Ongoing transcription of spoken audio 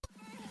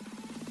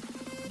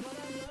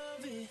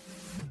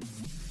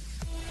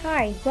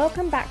Hi,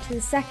 welcome back to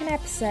the second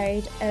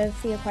episode of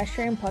the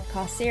Equestrian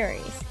podcast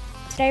series.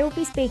 Today we'll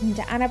be speaking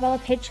to Annabella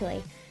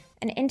Pidgley,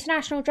 an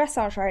international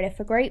dressage rider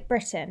for Great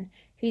Britain,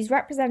 who's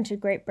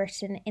represented Great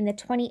Britain in the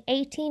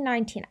 2018,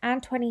 19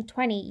 and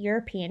 2020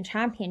 European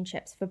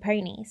Championships for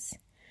ponies.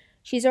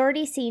 She's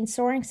already seen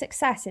soaring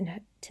success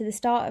to the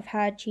start of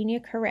her junior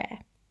career.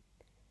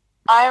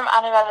 I'm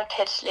Annabella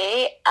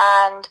Pidgley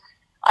and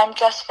I'm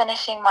just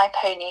finishing my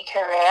pony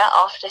career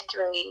after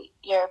 3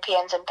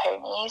 Europeans and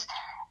ponies.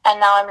 And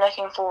now I'm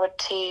looking forward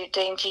to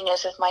doing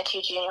juniors with my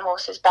 2 junior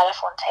horses,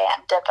 Belafonte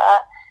and Dibba.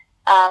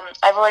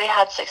 I've already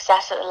had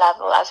success at the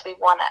level as we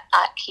won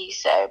at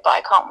Keyse, but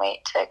I can't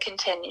wait to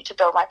continue to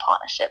build my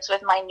partnerships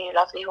with my new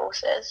lovely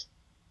horses.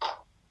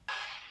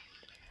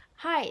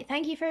 Hi,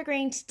 thank you for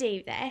agreeing to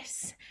do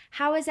this.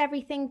 How has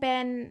everything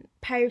been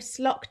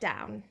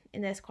post-lockdown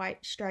in this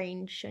quite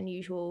strange,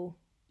 unusual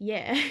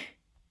year?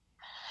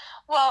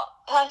 Well,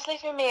 personally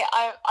for me,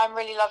 I'm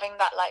really loving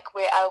that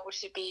we're able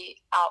to be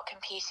out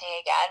competing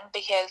again,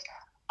 because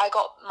I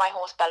got my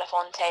horse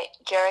Belafonte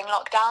during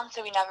lockdown,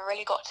 so we never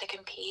really got to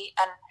compete,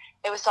 and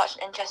it was such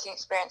an interesting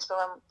experience for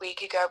when we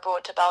could go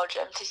abroad to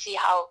Belgium to see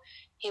how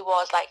he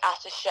was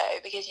at a show,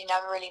 because you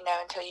never really know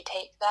until you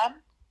take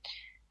them.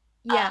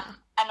 Yeah.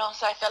 And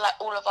also I feel like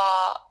all of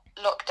our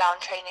lockdown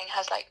training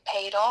has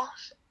paid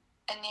off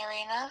in the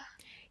arena.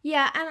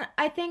 Yeah, and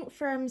I think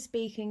from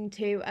speaking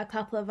to a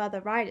couple of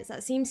other riders,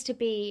 that seems to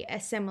be a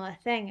similar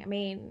thing. I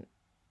mean,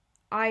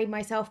 I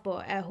myself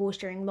bought a horse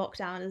during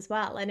lockdown as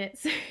well, and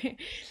it's,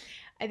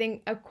 I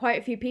think quite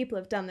a few people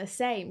have done the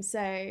same.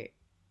 So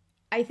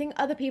I think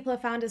other people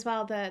have found as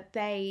well that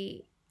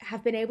they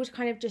have been able to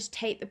kind of just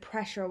take the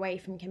pressure away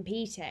from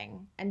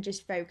competing and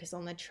just focus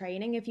on the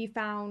training. Have you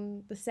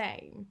found the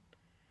same?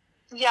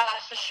 Yeah,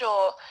 for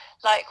sure.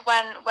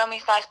 When we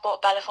first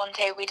bought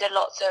Belafonte, we did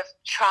lots of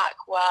track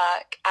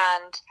work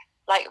and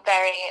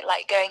very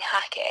going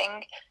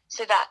hacking,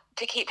 so that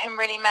to keep him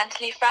really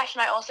mentally fresh.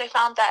 And I also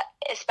found that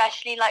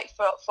especially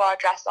for our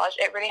dressage,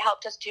 it really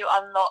helped us to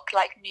unlock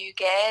new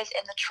gears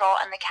in the trot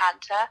and the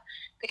canter,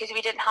 because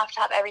we didn't have to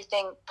have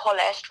everything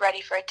polished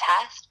ready for a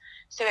test.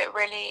 So it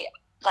really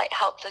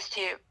helped us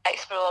to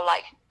explore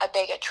a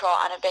bigger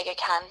trot and a bigger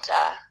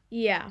canter.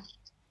 Yeah.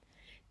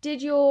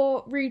 Did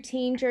your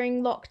routine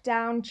during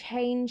lockdown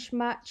change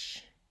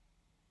much?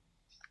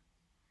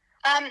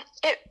 A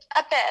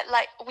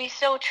bit. We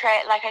still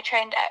train. I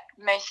trained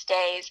most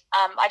days.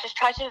 I just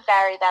tried to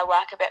vary their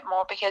work a bit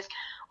more, because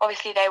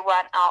obviously they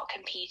weren't out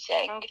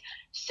competing,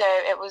 so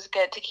it was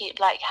good to keep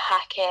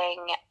hacking,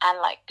 and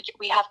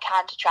we have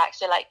canter tracks,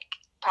 so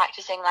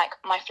practicing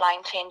my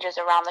flying changes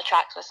around the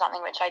tracks was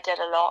something which I did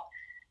a lot,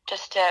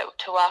 just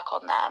to work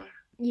on them.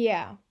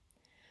 Yeah.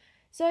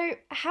 So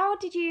how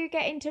did you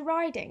get into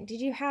riding?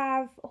 Did you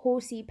have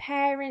horsey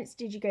parents?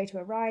 Did you go to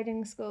a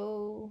riding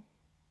school?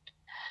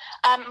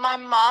 My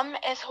mum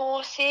is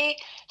horsey.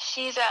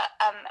 She's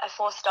a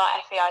 4-star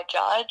FAI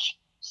judge,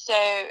 so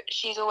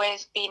she's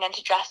always been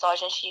into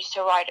dressage, and she used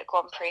to ride at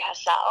Grand Prix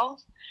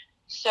herself.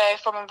 So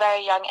from a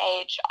very young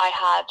age, I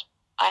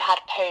had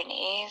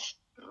ponies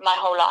my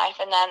whole life,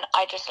 and then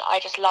I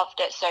just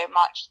loved it so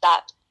much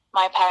that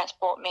my parents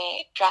bought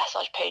me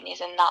dressage ponies,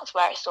 and that's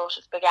where it sort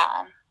of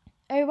began.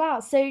 Oh, wow.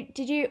 So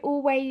did you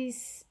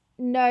always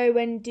know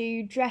and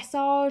do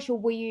dressage, or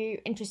were you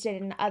interested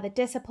in other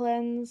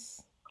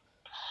disciplines?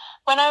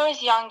 When I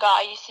was younger,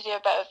 I used to do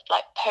a bit of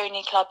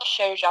pony club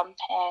show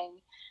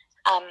jumping,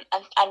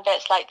 and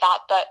bits like that.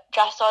 But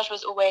dressage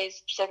was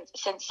always,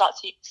 since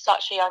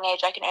such a young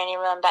age, I can only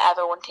remember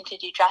ever wanting to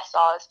do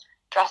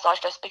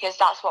dressage just because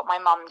that's what my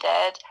mum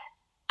did,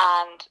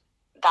 and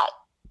that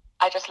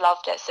I just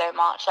loved it so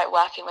much,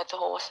 working with the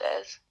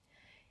horses.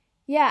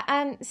 Yeah,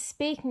 and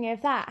speaking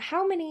of that,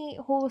 how many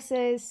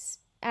horses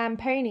and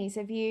ponies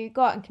have you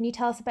got, and can you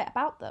tell us a bit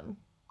about them?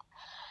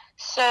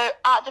 So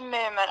at the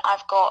moment,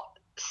 I've got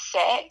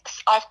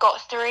 6. I've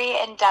got 3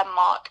 in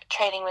Denmark,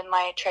 training with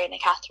my trainer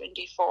Catherine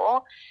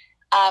Dufour.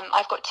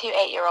 I've got 2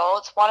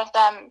 8-year-olds. One of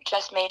them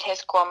just made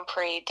his Grand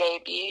Prix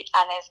debut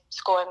and is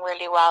scoring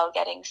really well,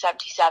 getting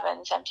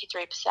 77,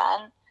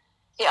 73%.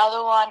 The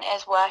other one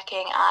is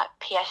working at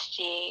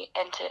PSG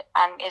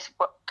and is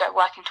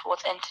working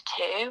towards into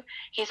 2.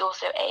 He's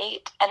also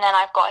 8. And then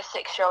I've got a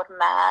 6-year-old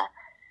mare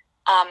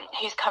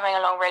who's coming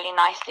along really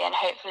nicely, and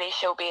hopefully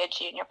she'll be a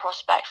junior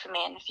prospect for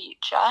me in the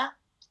future.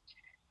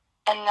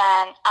 And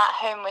then at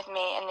home with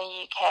me in the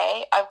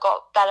UK, I've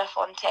got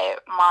Belafonte,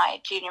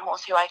 my junior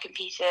horse, who I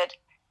competed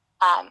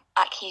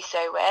at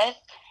Keyse with.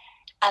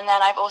 And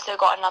then I've also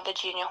got another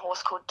junior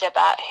horse called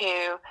Dibba,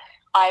 who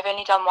I've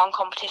only done one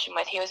competition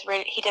with.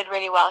 He did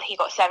really well. He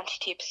got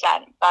 72%.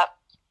 But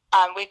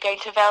we're going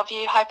to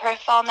Bellevue High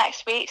Profile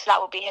next week, so that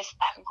will be his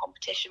second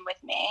competition with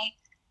me.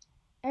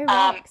 Oh,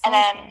 wow, and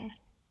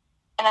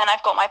then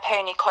I've got my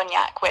pony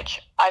Cognac,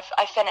 which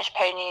I've finished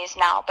ponies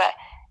now, but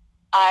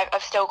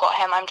I've still got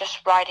him. I'm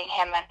just riding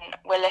him, and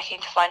we're looking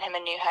to find him a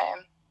new home.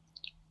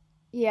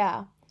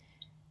 Yeah.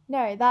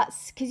 No,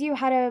 that's because you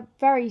had a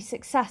very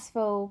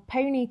successful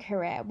pony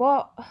career.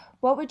 What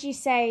would you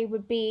say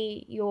would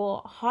be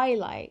your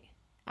highlight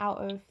out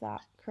of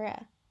that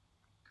career?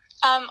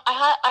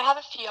 I have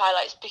a few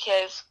highlights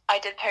because I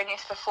did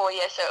ponies for 4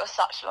 years, so it was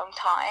such a long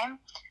time.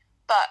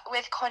 But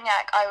with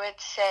Cognac, I would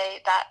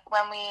say that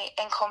when we,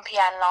 in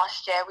Compiègne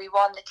last year, we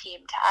won the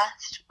team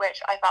test,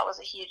 which I thought was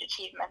a huge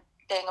achievement,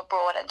 being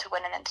abroad and to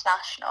win an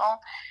international.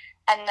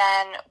 And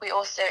then we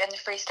also, in the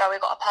freestyle, we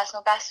got a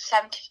personal best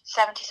of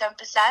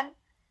 77%.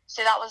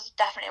 So that was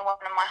definitely one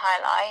of my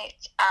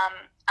highlights.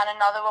 And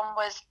another one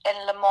was in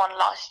Le Mans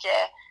last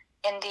year.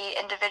 In the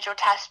individual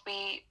test,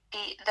 we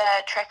beat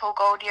the triple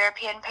gold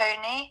European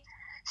pony.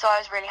 So I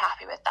was really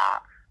happy with that.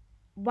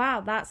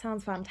 Wow, that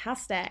sounds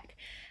fantastic.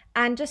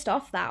 And just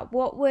off that,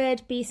 what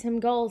would be some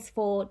goals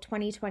for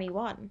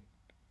 2021?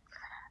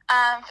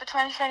 For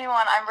 2021,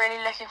 I'm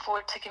really looking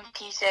forward to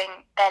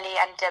competing Belly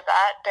and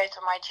Dibbert, both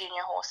of my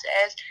junior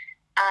horses.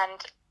 And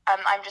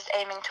I'm just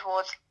aiming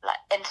towards like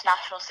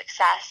international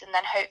success, and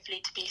then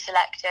hopefully to be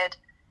selected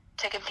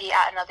to compete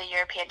at another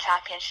European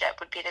Championship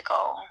would be the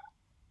goal.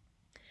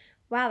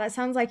 Wow, that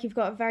sounds like you've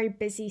got a very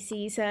busy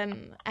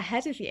season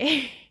ahead of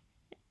you.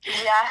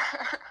 Yeah.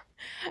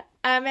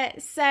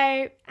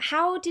 So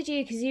how did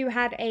you, because you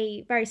had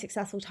a very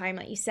successful time,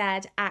 like you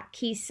said, at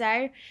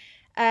Keyse.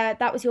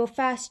 That was your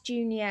first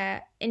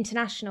junior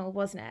international,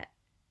 wasn't it?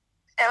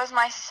 It was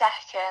my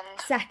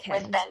second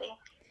with Belly.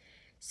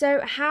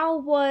 So how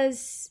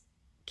was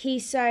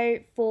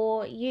Keyse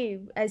for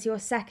you as your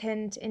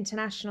second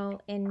international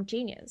in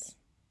juniors?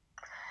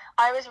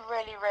 I was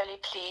really, really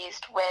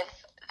pleased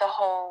with the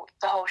whole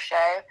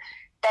show.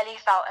 Belly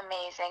felt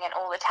amazing in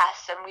all the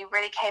tests, and we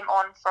really came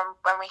on from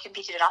when we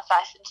competed in our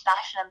first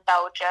international in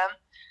Belgium.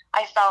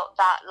 I felt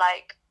that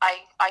like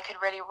I could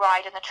really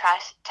ride in the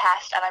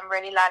test, and I'm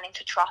really learning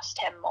to trust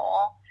him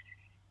more.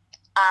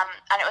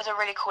 And it was a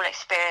really cool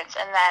experience.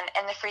 And then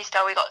in the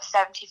freestyle, we got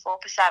 74%,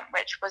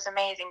 which was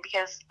amazing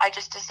because I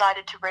just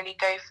decided to really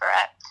go for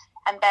it.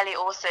 And Belly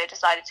also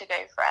decided to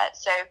go for it.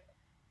 So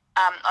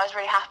I was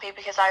really happy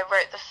because I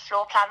wrote the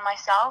floor plan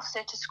myself.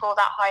 So to score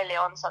that highly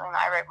on something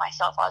that I wrote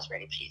myself, I was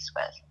really pleased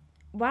with.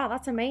 Wow,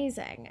 that's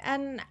amazing.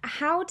 And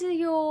how do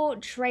your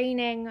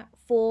training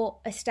for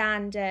a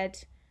standard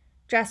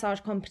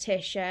dressage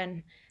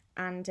competition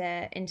and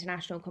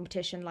international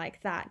competition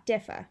like that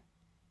differ?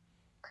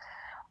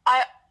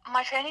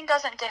 My training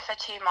doesn't differ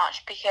too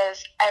much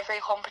because every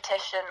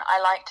competition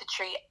I like to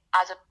treat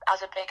as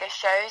a bigger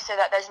show, so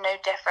that there's no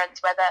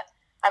difference whether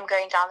I'm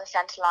going down the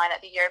centre line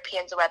at the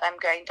Europeans or whether I'm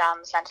going down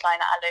the centre line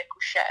at a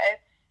local show,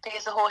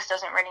 because the horse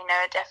doesn't really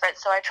know a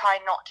difference, so I try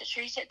not to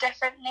treat it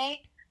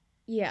differently.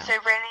 Yeah. So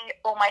really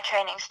all my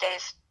training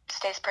stays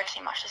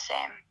pretty much the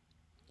same.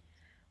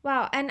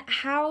 Wow, and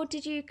how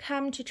did you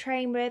come to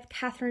train with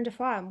Catherine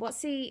Defoe?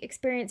 What's the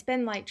experience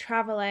been like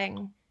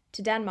travelling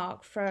to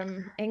Denmark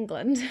from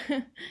England?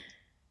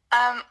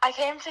 I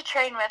came to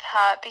train with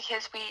her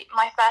because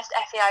my first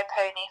FEI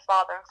pony,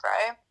 Father and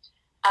Fro,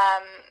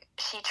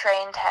 she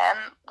trained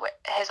him.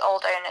 His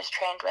old owners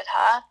trained with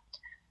her,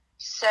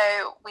 so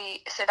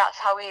that's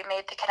how we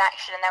made the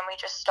connection. And then we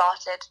just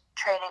started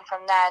training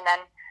from there. And then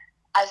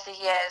as the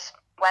years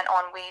went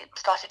on, we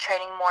started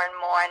training more and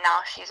more. And now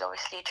she's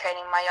obviously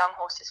training my young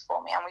horses for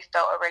me, and we've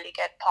built a really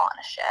good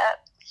partnership.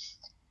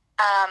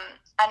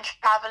 And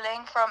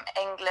traveling from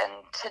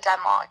England to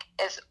Denmark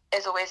is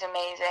always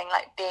amazing.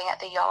 Like being at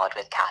the yard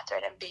with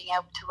Catherine and being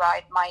able to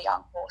ride my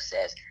young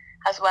horses,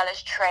 as well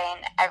as train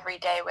every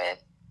day with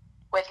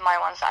my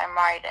ones that I'm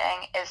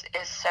riding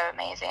is so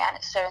amazing, and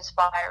it's so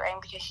inspiring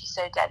because she's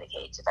so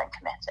dedicated and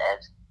committed.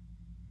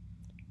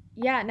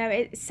 Yeah, no,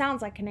 it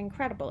sounds like an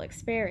incredible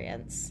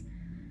experience.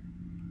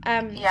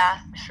 Yeah,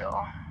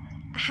 sure.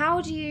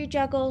 How do you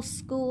juggle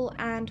school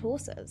and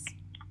horses?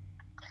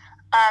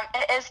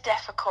 It is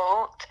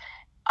difficult,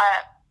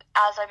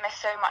 as I miss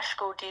so much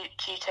school due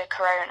to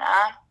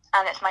Corona,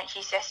 and it's my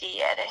GCSE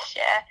year this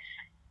year.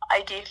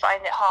 I do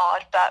find it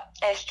hard, but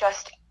it's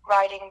just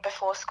riding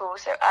before school,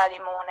 so early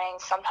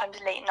mornings, sometimes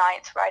late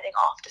nights, riding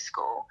after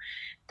school.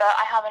 But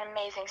I have an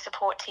amazing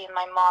support team,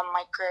 my mum,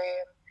 my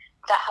groom,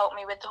 that help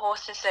me with the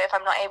horses, so if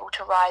I'm not able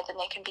to ride, then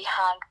they can be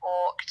hand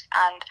walked,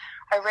 and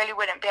I really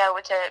wouldn't be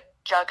able to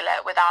juggle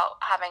it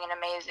without having an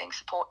amazing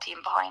support team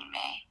behind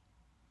me.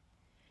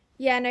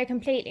 Yeah, no,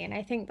 completely. And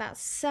I think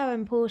that's so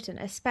important,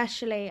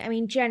 especially, I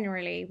mean,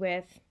 generally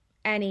with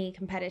any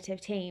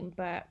competitive team,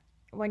 but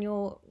when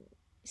you're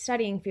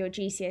studying for your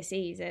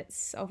GCSEs,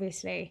 it's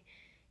obviously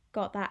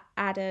got that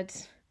added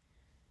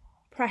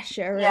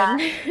pressure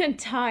and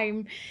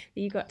time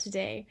that you got to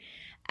do.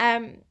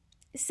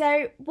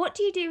 So what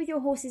do you do with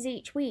your horses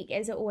each week?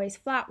 Is it always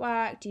flat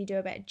work? Do you do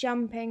a bit of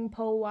jumping,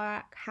 pole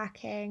work,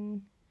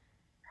 hacking?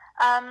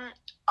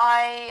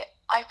 I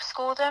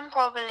score them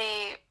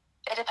probably.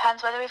 It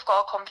depends whether we've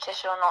got a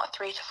competition or not,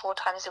 3 to 4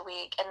 times a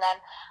week, and then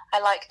I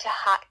like to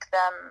hack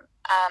them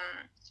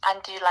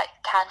and do like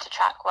canter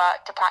track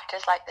work to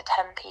practice like the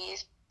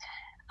tempies,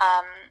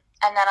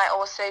 and then I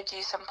also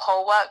do some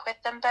pole work with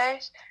them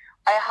both.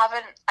 I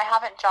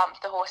haven't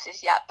jumped the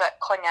horses yet, but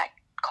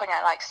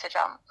Cognac likes to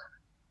jump.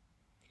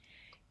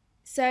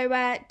 So,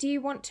 do you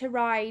want to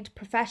ride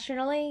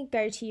professionally,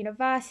 go to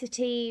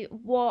university?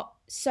 What,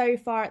 so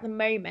far at the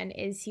moment,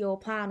 is your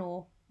plan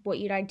or what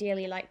you'd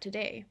ideally like to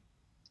do?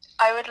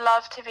 I would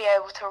love to be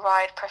able to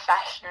ride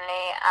professionally.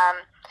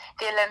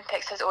 The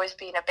Olympics has always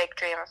been a big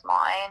dream of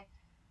mine,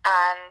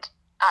 and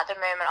at the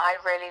moment, I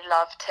really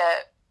love to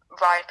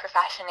ride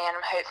professionally, and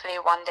hopefully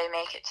one day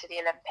make it to the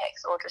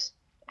Olympics or just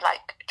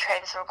like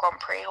train some Grand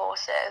Prix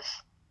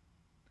horses.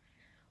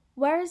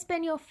 Where has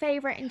been your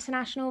favourite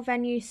international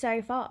venue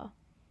so far?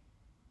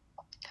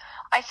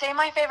 I'd say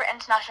my favourite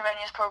international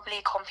venue is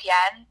probably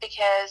Compiègne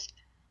because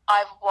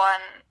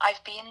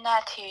I've been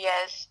there 2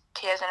 years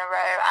in a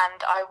row,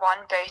 and I won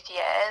both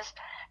years.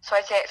 So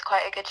I'd say it's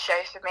quite a good show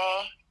for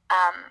me.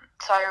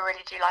 So I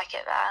really do like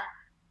it there.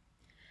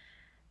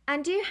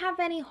 And do you have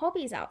any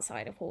hobbies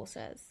outside of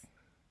horses?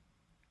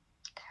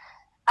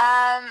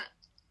 Um,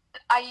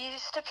 I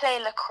used to play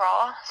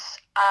lacrosse.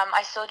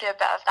 I still do a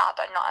bit of that,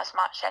 but not as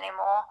much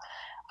anymore.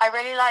 I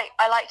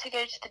like to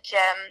go to the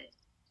gym.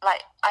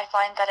 Like, I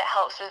find that it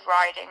helps with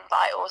riding, but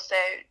I also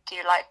do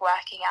like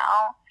working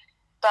out.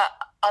 But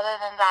other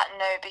than that,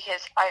 no,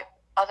 because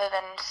other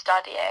than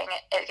studying,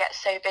 it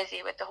gets so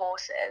busy with the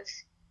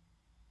horses.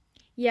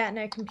 Yeah,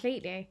 no,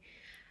 completely.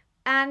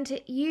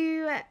 And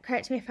you,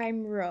 correct me if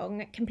I'm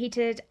wrong,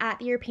 competed at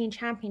the European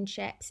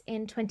Championships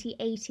in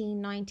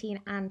 2018, 19,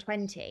 and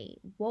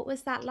 20. What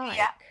was that like?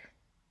 Yeah.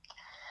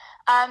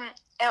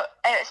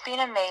 It's been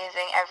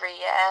amazing every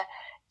year.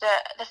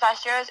 The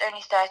first year I was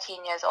only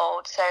 13 years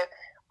old, so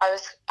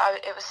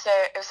it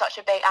was such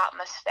a big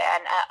atmosphere,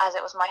 and as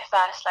it was my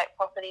first like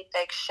properly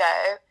big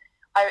show,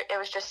 it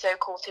was just so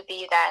cool to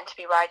be there and to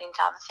be riding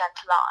down the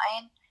centre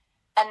line.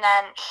 And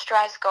then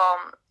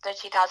Strasbourg, the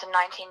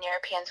 2019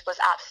 Europeans, was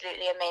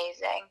absolutely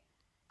amazing.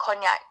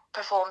 Cognac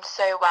performed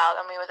so well,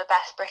 and we were the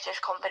best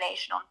British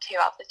combination on 2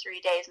 out of the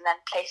 3 days, and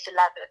then placed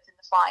 11th in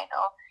the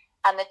final.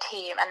 And the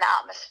team and the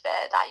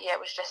atmosphere that year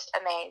was just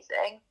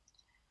amazing.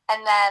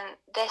 And then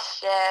this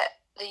year,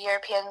 the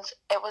Europeans,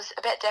 it was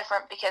a bit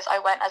different because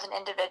I went as an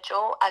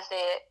individual, as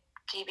the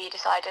GB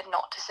decided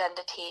not to send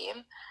a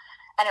team.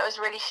 And it was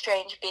really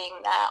strange being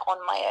there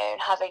on my own,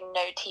 having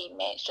no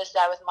teammates, just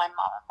there with my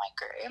mum and my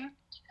groom.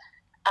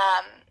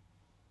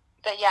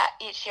 But yeah,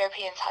 each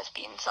Europeans has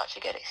been such a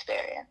good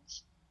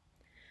experience.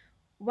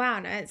 Wow,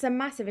 no, it's a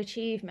massive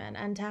achievement,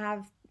 and to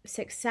have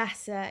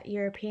success at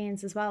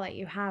Europeans as well, like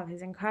you have,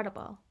 is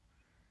incredible.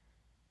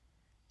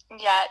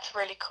 Yeah, it's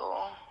really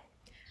cool.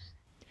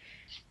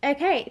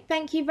 Okay,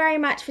 thank you very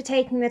much for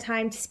taking the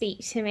time to speak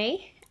to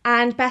me,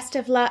 and best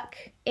of luck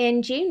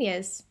in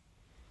juniors.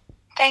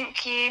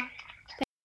 Thank you.